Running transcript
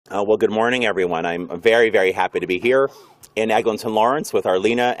Well, good morning, everyone. I'm very, very happy to be here in Eglinton Lawrence with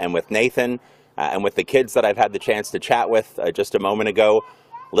Arlena and with Nathan and with the kids that I've had the chance to chat with just a moment ago.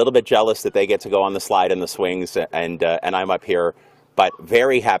 A little bit jealous that they get to go on the slide and the swings and I'm up here, but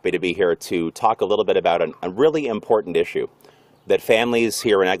very happy to be here to talk a little bit about a really important issue that families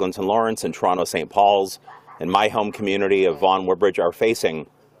here in Eglinton Lawrence and Toronto St. Paul's and my home community of Vaughan Woodbridge are facing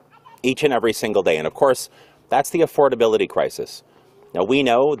each and every single day. And of course, that's the affordability crisis. Now, we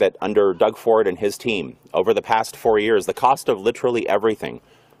know that under Doug Ford and his team, over the past 4 years, the cost of literally everything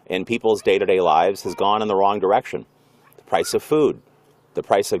in people's day-to-day lives has gone in the wrong direction. The price of food, the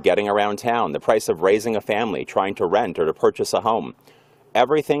price of getting around town, the price of raising a family, trying to rent or to purchase a home.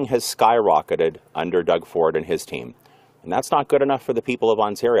 Everything has skyrocketed under Doug Ford and his team. And that's not good enough for the people of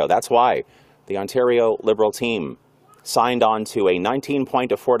Ontario. That's why the Ontario Liberal team signed on to a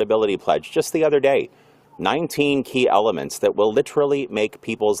 19-point affordability pledge just the other day. 19 key elements that will literally make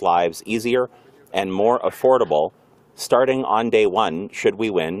people's lives easier and more affordable starting on day one, should we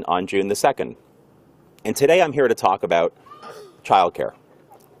win on June the 2nd. And today I'm here to talk about childcare.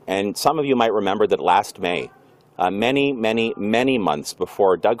 And some of you might remember that last May, many months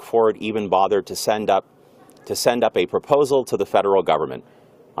before Doug Ford even bothered to send up a proposal to the federal government,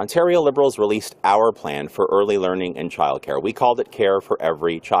 Ontario Liberals released our plan for early learning and childcare. We called it Care for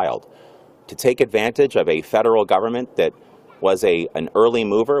Every Child, to take advantage of a federal government that was an early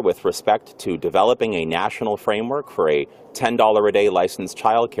mover with respect to developing a national framework for a $10 a day licensed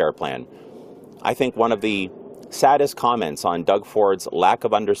childcare plan. I think one of the saddest comments on Doug Ford's lack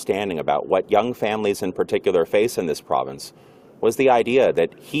of understanding about what young families in particular face in this province was the idea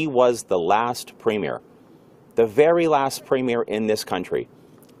that he was the last premier, the very last premier in this country,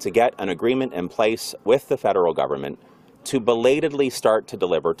 to get an agreement in place with the federal government to belatedly start to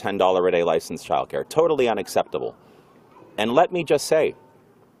deliver $10 a day licensed childcare. Totally unacceptable. And let me just say,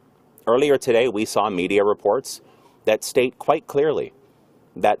 earlier today we saw media reports that state quite clearly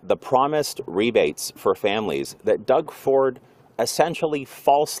that the promised rebates for families that Doug Ford essentially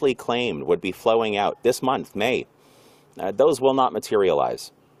falsely claimed would be flowing out this month, May, those will not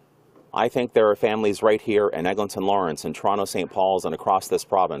materialize. I think there are families right here in Eglinton Lawrence and Toronto St. Paul's and across this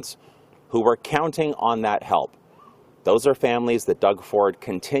province who were counting on that help. Those are families that Doug Ford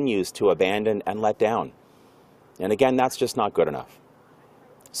continues to abandon and let down. And again, that's just not good enough.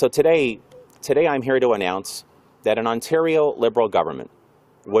 So today I'm here to announce that an Ontario Liberal government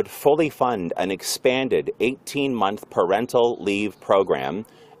would fully fund an expanded 18-month parental leave program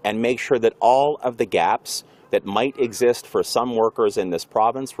and make sure that all of the gaps that might exist for some workers in this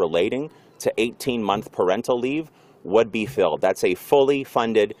province relating to 18-month parental leave would be filled. That's a fully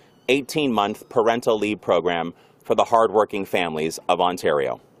funded 18-month parental leave program for the hardworking families of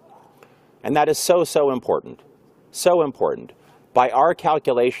Ontario. And that is so important. So important. By our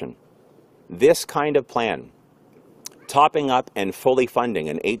calculation, this kind of plan, topping up and fully funding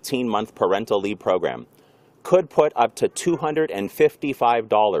an 18-month parental leave program, could put up to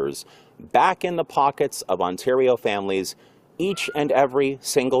 $255 back in the pockets of Ontario families each and every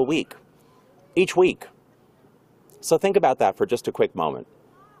single week. Each week. So think about that for just a quick moment.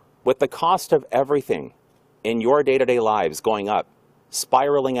 With the cost of everything in your day-to-day lives going up,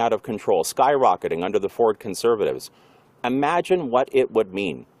 spiraling out of control, skyrocketing under the Ford Conservatives, imagine what it would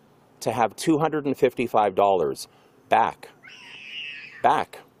mean to have $255 back,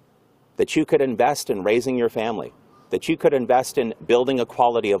 that you could invest in raising your family, that you could invest in building a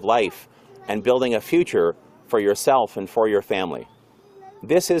quality of life and building a future for yourself and for your family.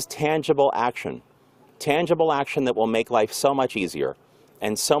 This is tangible action that will make life so much easier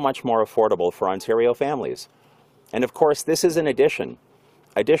and so much more affordable for Ontario families. And of course, this is in addition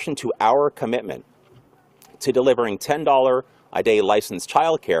to our commitment to delivering $10 a day licensed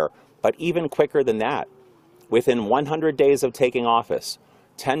childcare, but even quicker than that, within 100 days of taking office,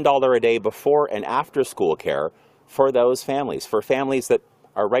 $10 a day before and after school care for those families, for families that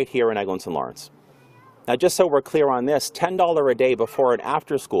are right here in Eglinton Lawrence. Now, just so we're clear on this, $10 a day before and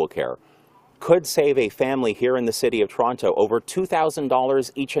after school care could save a family here in the City of Toronto over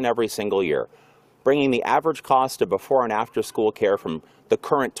 $2,000 each and every single year, bringing the average cost of before and after school care from the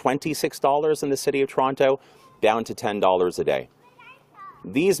current $26 in the City of Toronto down to $10 a day.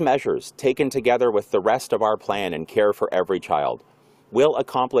 These measures, taken together with the rest of our plan and Care for Every Child, will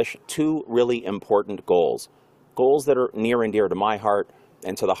accomplish two really important goals that are near and dear to my heart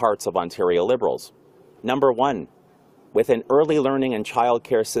and to the hearts of Ontario Liberals. Number one, with an early learning and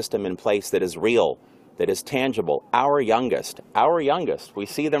childcare system in place that is real, that is tangible, our youngest, we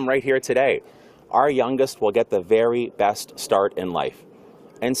see them right here today, our youngest will get the very best start in life.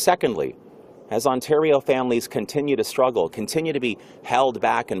 And secondly, As Ontario families continue to struggle, continue to be held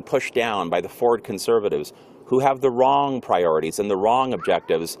back and pushed down by the Ford Conservatives who have the wrong priorities and the wrong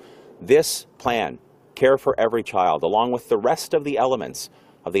objectives, this plan, Care for Every Child, along with the rest of the elements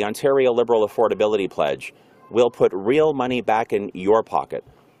of the Ontario Liberal Affordability Pledge, will put real money back in your pocket,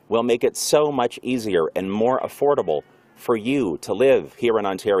 will make it so much easier and more affordable for you to live here in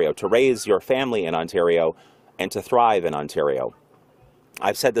Ontario, to raise your family in Ontario, and to thrive in Ontario.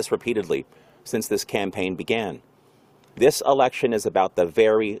 I've said this repeatedly since this campaign began. This election is about the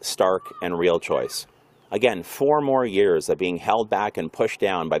very stark and real choice. Again, 4 more years of being held back and pushed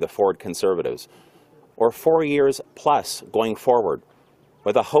down by the Ford Conservatives, or 4 years plus going forward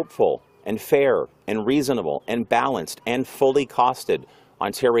with a hopeful and fair and reasonable and balanced and fully costed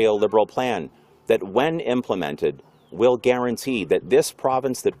Ontario Liberal plan that, when implemented, will guarantee that this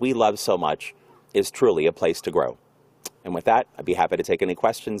province that we love so much is truly a place to grow. And with that, I'd be happy to take any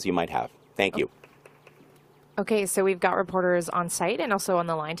questions you might have. Thank you. Okay, so we've got reporters on site and also on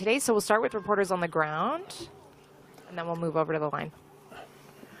the line today. So we'll start with reporters on the ground, and then we'll move over to the line.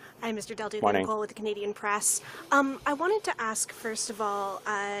 Hi, Mr. Del Duca, Nicole with the Canadian Press. I wanted to ask, first of all,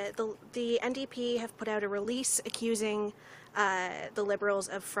 the NDP have put out a release accusing the Liberals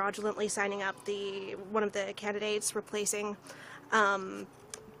of fraudulently signing up one of the candidates, replacing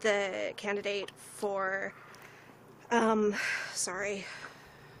the candidate for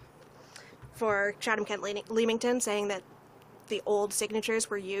Chatham-Kent-Leamington, saying that the old signatures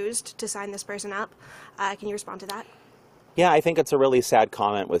were used to sign this person up. Can you respond to that? Yeah, I think it's a really sad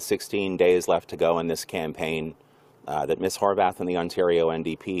comment with 16 days left to go in this campaign that Ms. Horvath and the Ontario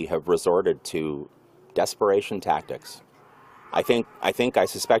NDP have resorted to desperation tactics. I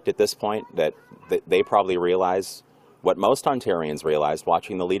suspect at this point that they probably realize what most Ontarians realized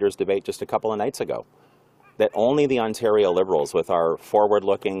watching the leaders debate just a couple of nights ago, that only the Ontario Liberals, with our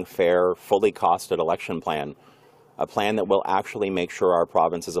forward-looking, fair, fully costed election plan, a plan that will actually make sure our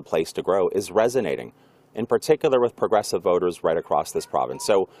province is a place to grow, is resonating, in particular with progressive voters right across this province.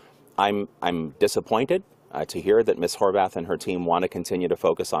 So I'm disappointed to hear that Ms. Horvath and her team want to continue to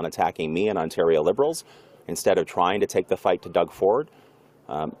focus on attacking me and Ontario Liberals instead of trying to take the fight to Doug Ford.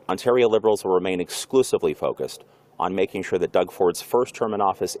 Ontario Liberals will remain exclusively focused on making sure that Doug Ford's first term in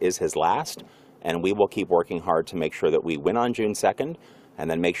office is his last, and we will keep working hard to make sure that we win on June 2nd and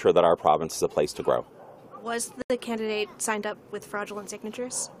then make sure that our province is a place to grow. Was the candidate signed up with fraudulent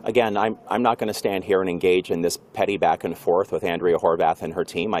signatures? Again, I'm not going to stand here and engage in this petty back and forth with Andrea Horvath and her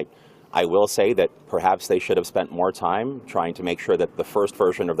team. I will say that perhaps they should have spent more time trying to make sure that the first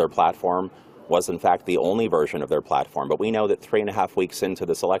version of their platform was in fact the only version of their platform. But we know that 3.5 weeks into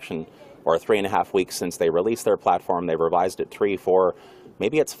this election, or 3.5 weeks since they released their platform, they revised it 3, 4,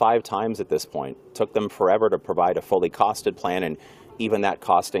 maybe it's 5 times at this point. It took them forever to provide a fully costed plan, and even that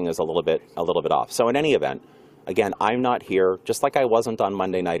costing is a little bit off. So in any event, again, I'm not here, just like I wasn't on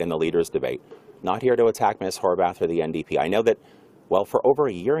Monday night in the leaders debate, not here to attack Ms. Horvath or the NDP. I know that, well, for over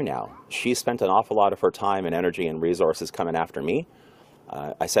a year now, she's spent an awful lot of her time and energy and resources coming after me.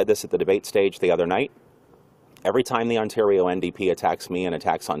 I said this at the debate stage the other night. Every time the Ontario NDP attacks me and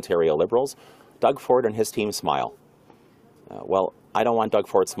attacks Ontario Liberals, Doug Ford and his team smile. Well, I don't want Doug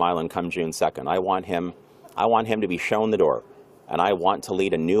Ford smiling come June 2nd. I want him to be shown the door. And I want to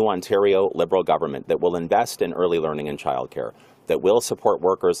lead a new Ontario Liberal government that will invest in early learning and childcare, that will support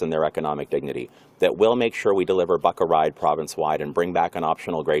workers in their economic dignity, that will make sure we deliver buck a ride province-wide and bring back an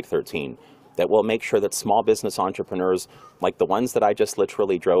optional grade 13, that will make sure that small business entrepreneurs, like the ones that I just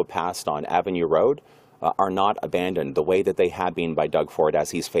literally drove past on Avenue Road, are not abandoned the way that they have been by Doug Ford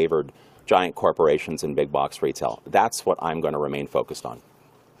as he's favored giant corporations and big box retail. That's what I'm going to remain focused on.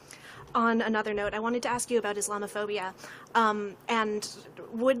 On another note, I wanted to ask you about Islamophobia. And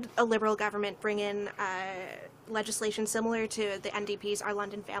would a Liberal government bring in legislation similar to the NDP's Our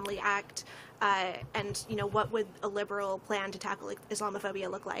London Family Act? And, you know, what would a Liberal plan to tackle Islamophobia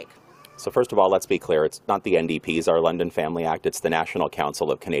look like? So first of all, let's be clear. It's not the NDP's Our London Family Act. It's the National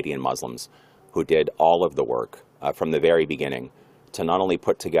Council of Canadian Muslims who did all of the work from the very beginning to not only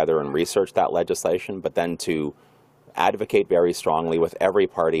put together and research that legislation, but then to advocate very strongly with every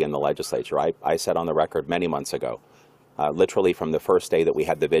party in the legislature. I said on the record many months ago, literally from the first day that we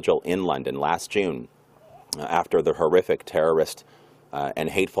had the vigil in London last June, after the horrific terrorist and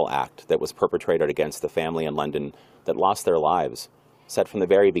hateful act that was perpetrated against the family in London that lost their lives, said from the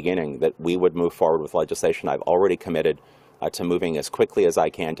very beginning that we would move forward with legislation. I've already committed to moving as quickly as I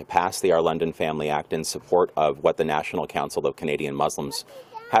can to pass the Our London Family Act in support of what the National Council of Canadian Muslims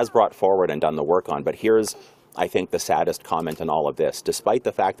has brought forward and done the work on. But here's, I think, the saddest comment in all of this. Despite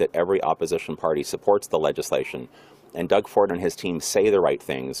the fact that every opposition party supports the legislation and Doug Ford and his team say the right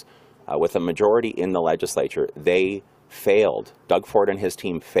things, with a majority in the legislature, they failed. Doug Ford and his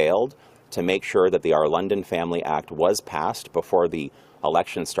team failed to make sure that the Our London Family Act was passed before the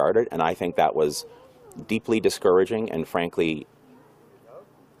election started, and I think that was deeply discouraging and frankly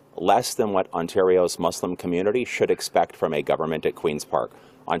less than what Ontario's Muslim community should expect from a government at Queen's Park.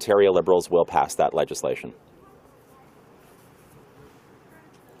 Ontario Liberals will pass that legislation.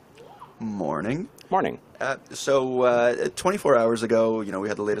 Morning. Morning. So 24 hours ago, we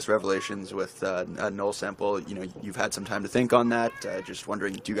had the latest revelations with Noel Semple. You've had some time to think on that. Just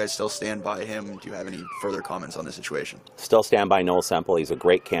wondering, do you guys still stand by him? Do you have any further comments on the situation? Still stand by Noel Semple. He's a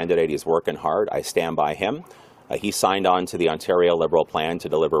great candidate. He's working hard. I stand by him. He signed on to the Ontario Liberal plan to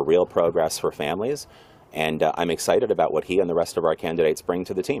deliver real progress for families, and I'm excited about what he and the rest of our candidates bring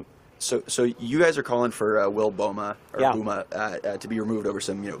to the team. So you guys are calling for Will Boma to be removed over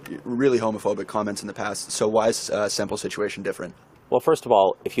some really homophobic comments in the past. So why is Semple's situation different? Well, first of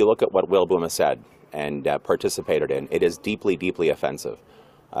all, if you look at what Will Boma said and participated in, it is deeply, deeply offensive.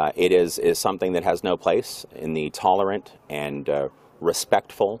 It is something that has no place in the tolerant and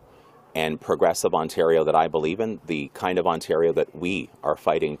respectful and progressive Ontario that I believe in, the kind of Ontario that we are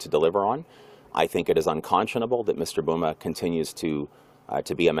fighting to deliver on. I think it is unconscionable that Mr. Boma continues to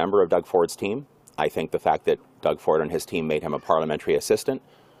be a member of Doug Ford's team. I think the fact that Doug Ford and his team made him a parliamentary assistant,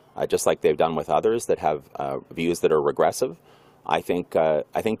 just like they've done with others that have views that are regressive, I think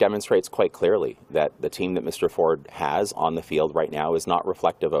demonstrates quite clearly that the team that Mr. Ford has on the field right now is not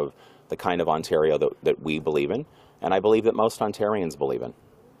reflective of the kind of Ontario that we believe in, and I believe that most Ontarians believe in.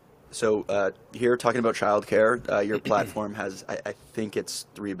 So here, talking about childcare, your platform has, I think it's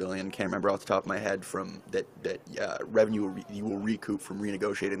 $3 billion. Can't remember off the top of my head from that revenue you will recoup from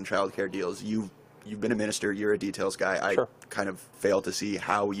renegotiating childcare deals. You've been a minister. You're a details guy. Sure. I kind of fail to see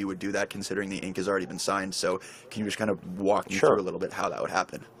how you would do that, considering the ink has already been signed. So can you just kind of walk me through a little bit how that would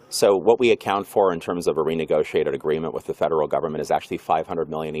happen? So what we account for in terms of a renegotiated agreement with the federal government is actually $500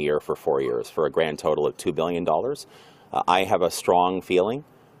 million a year for 4 years, for a grand total of $2 billion. I have a strong feeling,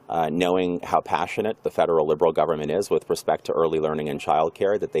 knowing how passionate the federal Liberal government is with respect to early learning and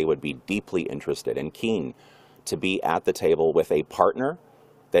childcare, that they would be deeply interested and keen to be at the table with a partner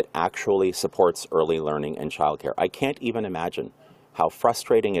that actually supports early learning and childcare. I can't even imagine how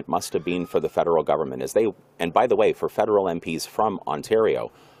frustrating it must have been for the federal government as they, and by the way, for federal MPs from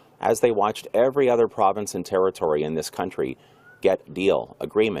Ontario, as they watched every other province and territory in this country get deal,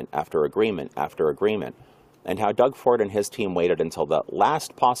 agreement after agreement after agreement, and how Doug Ford and his team waited until the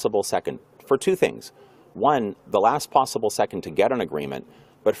last possible second for two things. One, the last possible second to get an agreement,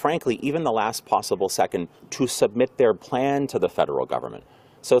 but frankly, even the last possible second to submit their plan to the federal government.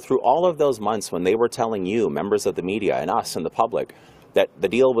 So through all of those months when they were telling you, members of the media, and us and the public, that the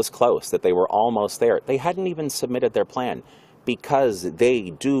deal was close, that they were almost there, they hadn't even submitted their plan because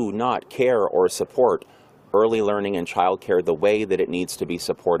they do not care or support early learning and childcare the way that it needs to be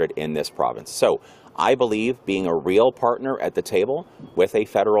supported in this province. So I believe being a real partner at the table with a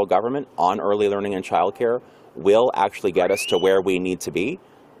federal government on early learning and childcare will actually get us to where we need to be.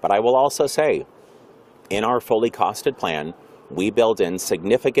 But I will also say, in our fully costed plan, we build in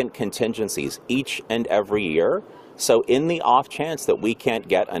significant contingencies each and every year. So in the off chance that we can't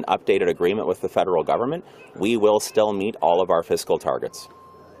get an updated agreement with the federal government, we will still meet all of our fiscal targets.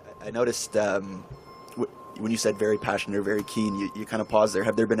 I noticed when you said very passionate or very keen, you kind of paused there.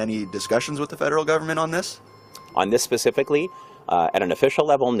 Have there been any discussions with the federal government on this? On this specifically, at an official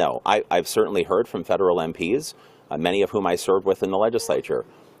level, no. I've certainly heard from federal MPs, many of whom I served with in the legislature,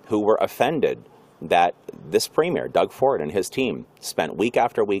 who were offended that this premier, Doug Ford, and his team spent week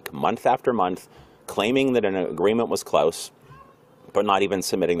after week, month after month, claiming that an agreement was close, but not even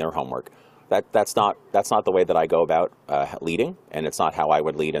submitting their homework. That's not the way that I go about leading, and it's not how I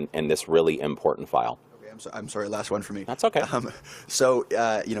would lead in this really important file. I'm sorry, last one for me. That's okay. So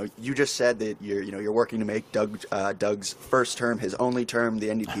you just said that you're working to make Doug's first term his only term. The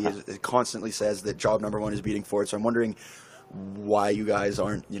NDP constantly says that job number one is beating Ford. So I'm wondering why you guys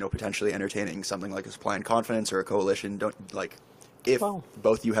aren't potentially entertaining something like a supply and confidence or a coalition. If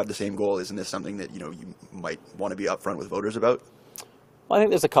both you have the same goal, isn't this something that you might want to be upfront with voters about? Well, I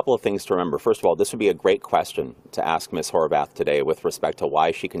think there's a couple of things to remember. First of all, this would be a great question to ask Ms. Horvath today with respect to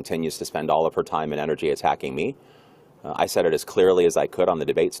why she continues to spend all of her time and energy attacking me. I said it as clearly as I could on the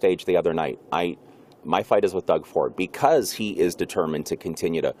debate stage the other night. My fight is with Doug Ford because he is determined to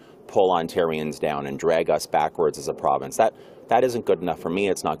continue to pull Ontarians down and drag us backwards as a province. That isn't good enough for me.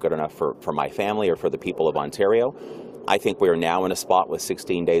 It's not good enough for my family or for the people of Ontario. I think we are now in a spot with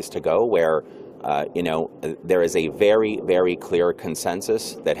 16 days to go where there is a very, very clear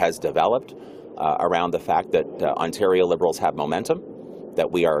consensus that has developed around the fact that Ontario Liberals have momentum,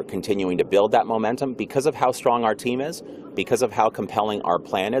 that we are continuing to build that momentum because of how strong our team is, because of how compelling our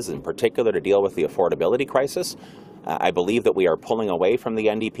plan is, in particular to deal with the affordability crisis. I believe that we are pulling away from the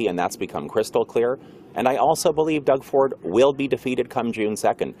NDP, and that's become crystal clear. And I also believe Doug Ford will be defeated come June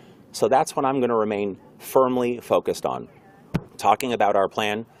 2nd. So that's what I'm going to remain firmly focused on. Talking about our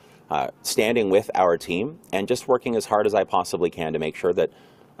plan, standing with our team, and just working as hard as I possibly can to make sure that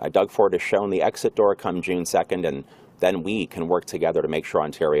Doug Ford is shown the exit door come June 2nd, and then we can work together to make sure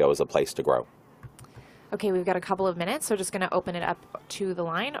Ontario is a place to grow. Okay, we've got a couple of minutes, so just going to open it up to the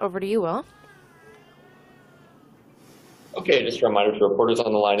line. Over to you, Will. Okay, just a reminder to reporters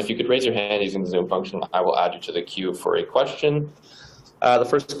on the line, if you could raise your hand using the Zoom function, I will add you to the queue for a question. The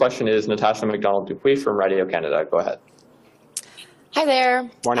first question is Natasha McDonald-Dupuy from Radio Canada. Go ahead. Hi there.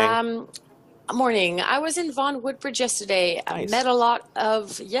 Morning. Morning. I was in Vaughan Woodbridge yesterday. Nice. Met a lot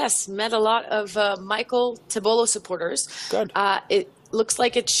of Michael Tibolo supporters. Good. It looks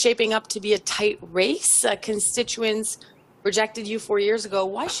like it's shaping up to be a tight race. Constituents rejected you 4 years ago.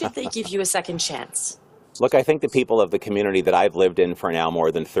 Why should they give you a second chance? Look, I think the people of the community that I've lived in for now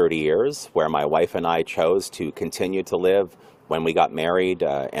more than 30 years, where my wife and I chose to continue to live when we got married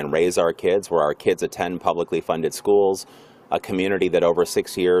and raise our kids, where our kids attend publicly funded schools, a community that over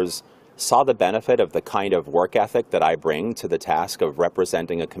 6 years saw the benefit of the kind of work ethic that I bring to the task of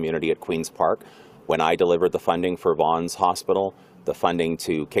representing a community at Queen's Park. When I delivered the funding for Vaughan's Hospital, the funding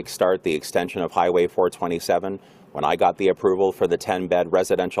to kickstart the extension of Highway 427, when I got the approval for the 10-bed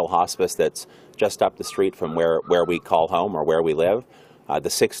residential hospice that's just up the street from where we call home or where we live, the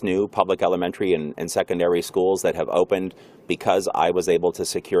 6 new public elementary and secondary schools that have opened because I was able to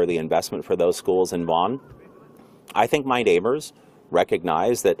secure the investment for those schools in Vaughan. I think my neighbors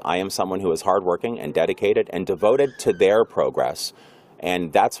recognize that I am someone who is hardworking and dedicated and devoted to their progress.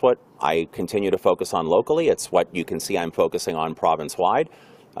 And that's what I continue to focus on locally. It's what you can see I'm focusing on province-wide.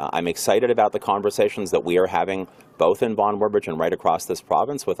 I'm excited about the conversations that we are having both in Vaughan Woodbridge and right across this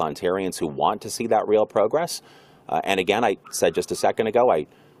province with Ontarians who want to see that real progress. And again, I said just a second ago,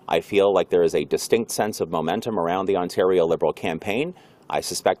 I feel like there is a distinct sense of momentum around the Ontario Liberal campaign. I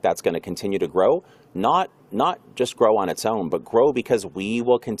suspect that's going to continue to grow, not just grow on its own, but grow because we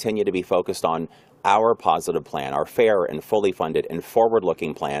will continue to be focused on our positive plan, our fair and fully funded and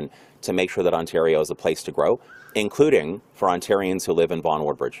forward-looking plan to make sure that Ontario is a place to grow, including for Ontarians who live in Vaughan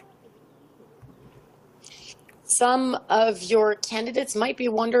Woodbridge. Some of your candidates might be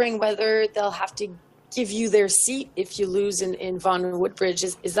wondering whether they'll have to give you their seat if you lose in Vaughan Woodbridge.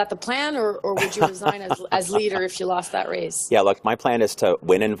 Is that the plan, or would you resign as leader if you lost that race? Yeah, look, my plan is to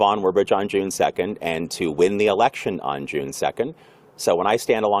win in Vaughan Woodbridge on June 2nd and to win the election on June 2nd. So when I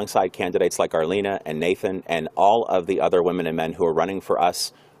stand alongside candidates like Arlena and Nathan and all of the other women and men who are running for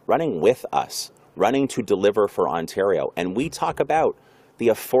us, running with us, running to deliver for Ontario, and we talk about the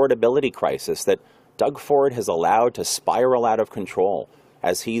affordability crisis that Doug Ford has allowed to spiral out of control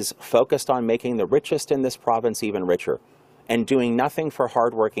as he's focused on making the richest in this province even richer and doing nothing for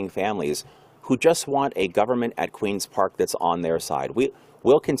hardworking families who just want a government at Queen's Park that's on their side.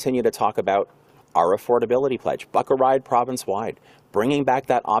 We'll continue to talk about our affordability pledge, buck a ride province-wide, bringing back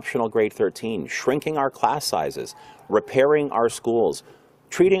that optional grade 13, shrinking our class sizes, repairing our schools,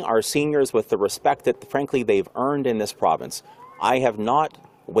 treating our seniors with the respect that, frankly, they've earned in this province. I have not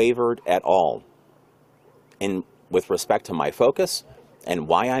wavered at all with respect to my focus and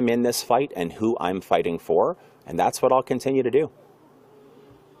why I'm in this fight and who I'm fighting for, and that's what I'll continue to do.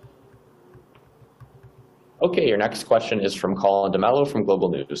 Okay, your next question is from Colin DeMello from Global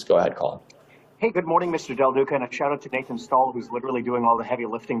News. Go ahead, Colin. Hey, good morning, Mr. Del Duca, and a shout out to Nathan Stahl, who's literally doing all the heavy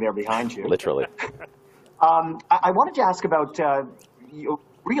lifting there behind you. Literally. I wanted to ask about,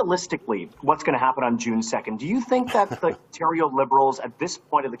 realistically, what's going to happen on June 2nd. Do you think that the Ontario Liberals at this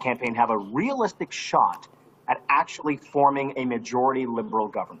point of the campaign have a realistic shot at actually forming a majority Liberal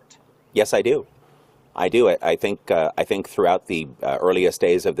government? Yes, I do. I do. I think throughout the earliest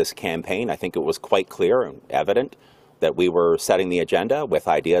days of this campaign, I think it was quite clear and evident that we were setting the agenda with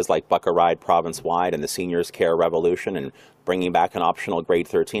ideas like Buck a Ride province-wide and the Seniors Care Revolution and bringing back an optional grade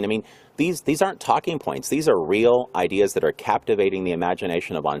 13. I mean, these aren't talking points. These are real ideas that are captivating the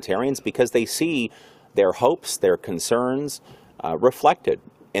imagination of Ontarians because they see their hopes, their concerns reflected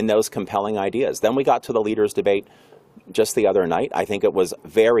in those compelling ideas. Then we got to the leaders' debate just the other night. I think it was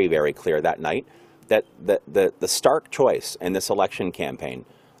very, very clear that night that the stark choice in this election campaign,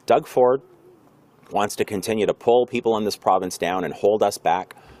 Doug Ford wants to continue to pull people in this province down and hold us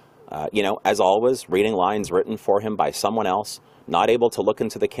back. As always, reading lines written for him by someone else, not able to look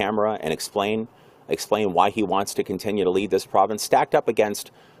into the camera and explain why he wants to continue to lead this province, stacked up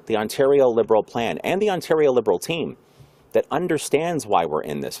against the Ontario Liberal plan and the Ontario Liberal team that understands why we're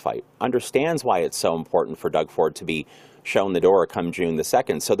in this fight, understands why it's so important for Doug Ford to be shown the door come June the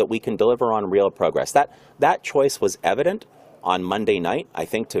 2nd so that we can deliver on real progress. That choice was evident on Monday night, I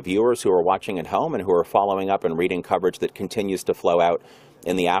think, to viewers who are watching at home and who are following up and reading coverage that continues to flow out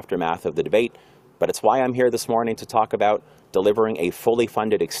in the aftermath of the debate. But it's why I'm here this morning to talk about delivering a fully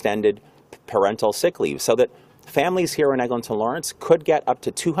funded extended parental sick leave so that families here in Eglinton Lawrence could get up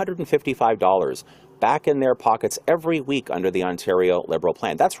to $255 back in their pockets every week under the Ontario Liberal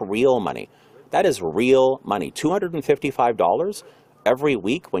plan. That's real money. That is real money. $255 every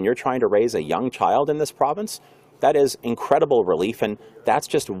week when you're trying to raise a young child in this province. That is incredible relief, and that's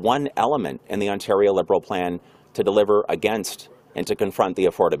just one element in the Ontario Liberal plan to deliver against and to confront the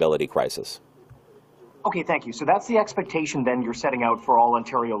affordability crisis. Okay, thank you. So that's the expectation then you're setting out for all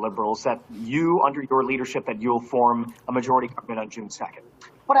Ontario Liberals, that you, under your leadership, that you'll form a majority government on June 2nd.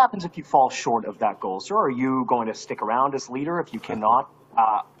 What happens if you fall short of that goal, sir? Are you going to stick around as leader if you cannot,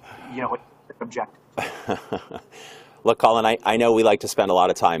 object? Look, Colin, I know we like to spend a lot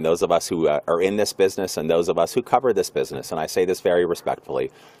of time, those of us who are in this business and those of us who cover this business, and I say this very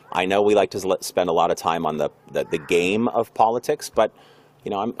respectfully. I know we like to spend a lot of time on the game of politics, but you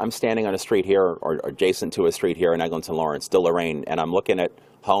know, I'm standing on a street here or adjacent to a street here in Eglinton Lawrence, De Lorraine, and I'm looking at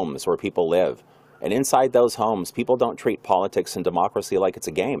homes where people live. And inside those homes, people don't treat politics and democracy like it's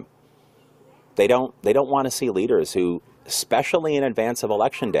a game. They don't want to see leaders who, especially in advance of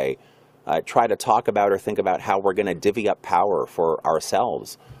Election Day, try to talk about or think about how we're going to divvy up power for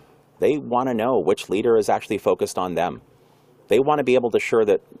ourselves. They want to know which leader is actually focused on them. They want to be able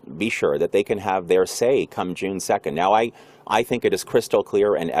to be sure that they can have their say come June 2nd. Now, I think it is crystal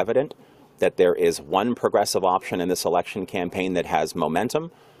clear and evident that there is one progressive option in this election campaign that has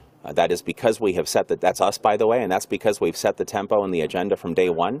momentum. That is because we have set that's us, by the way, and that's because we've set the tempo and the agenda from day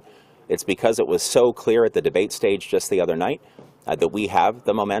one. It's because it was so clear at the debate stage just the other night that we have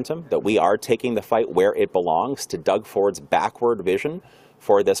the momentum, that we are taking the fight where it belongs, to Doug Ford's backward vision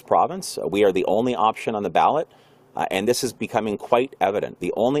for this province. We are the only option on the ballot, and this is becoming quite evident.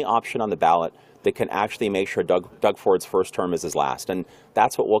 The only option on the ballot that can actually make sure Doug Ford's first term is his last, and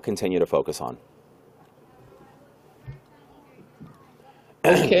that's what we'll continue to focus on.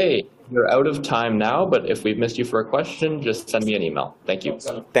 Okay, you're out of time now, but if we've missed you for a question, just send me an email. Thank you.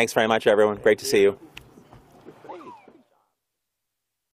 Thanks very much, everyone. Great to see you.